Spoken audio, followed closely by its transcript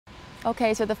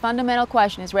Okay, so the fundamental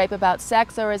question, is rape about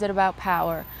sex or is it about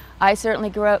power? I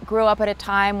certainly grew up at a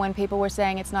time when people were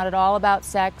saying it's not at all about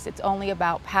sex, it's only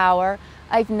about power.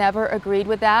 I've never agreed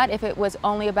with that. If it was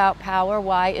only about power,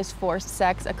 why is forced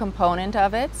sex a component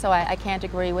of it? So I can't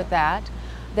agree with that.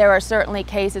 There are certainly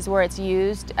cases where it's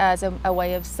used as a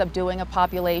way of subduing a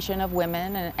population of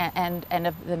women and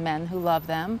of the men who love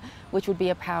them, which would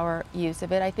be a power use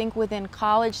of it. I think within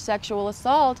college sexual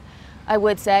assault, I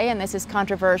would say, and this is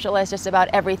controversial, as just about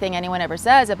everything anyone ever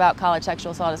says about college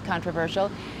sexual assault is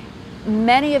controversial,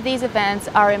 many of these events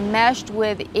are enmeshed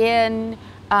within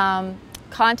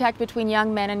contact between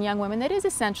young men and young women that is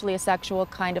essentially a sexual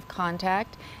kind of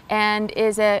contact, and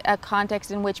is a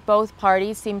context in which both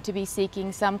parties seem to be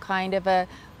seeking some kind of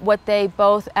what they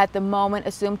both at the moment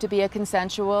assume to be a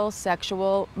consensual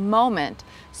sexual moment.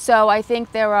 So I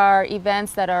think there are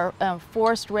events that are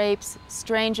forced rapes,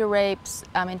 stranger rapes,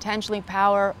 intentionally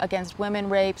power against women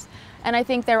rapes, and I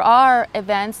think there are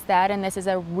events that, and this is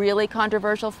a really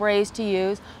controversial phrase to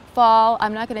use, fall,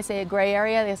 I'm not going to say a gray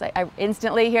area because I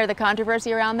instantly hear the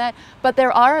controversy around that, but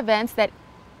there are events that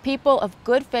people of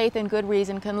good faith and good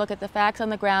reason can look at the facts on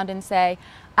the ground and say,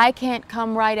 I can't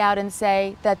come right out and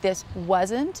say that this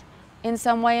wasn't in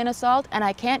some way an assault, and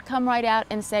I can't come right out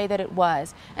and say that it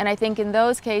was. And I think in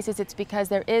those cases it's because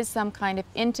there is some kind of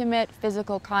intimate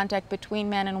physical contact between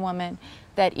man and woman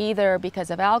that either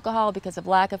because of alcohol, because of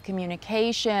lack of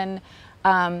communication,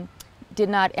 did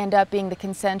not end up being the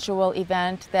consensual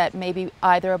event that maybe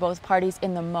either or both parties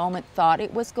in the moment thought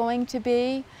it was going to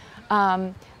be,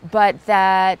 but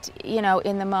that, you know,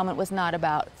 in the moment was not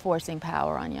about forcing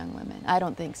power on young women. I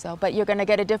don't think so, but you're going to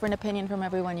get a different opinion from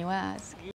everyone you ask.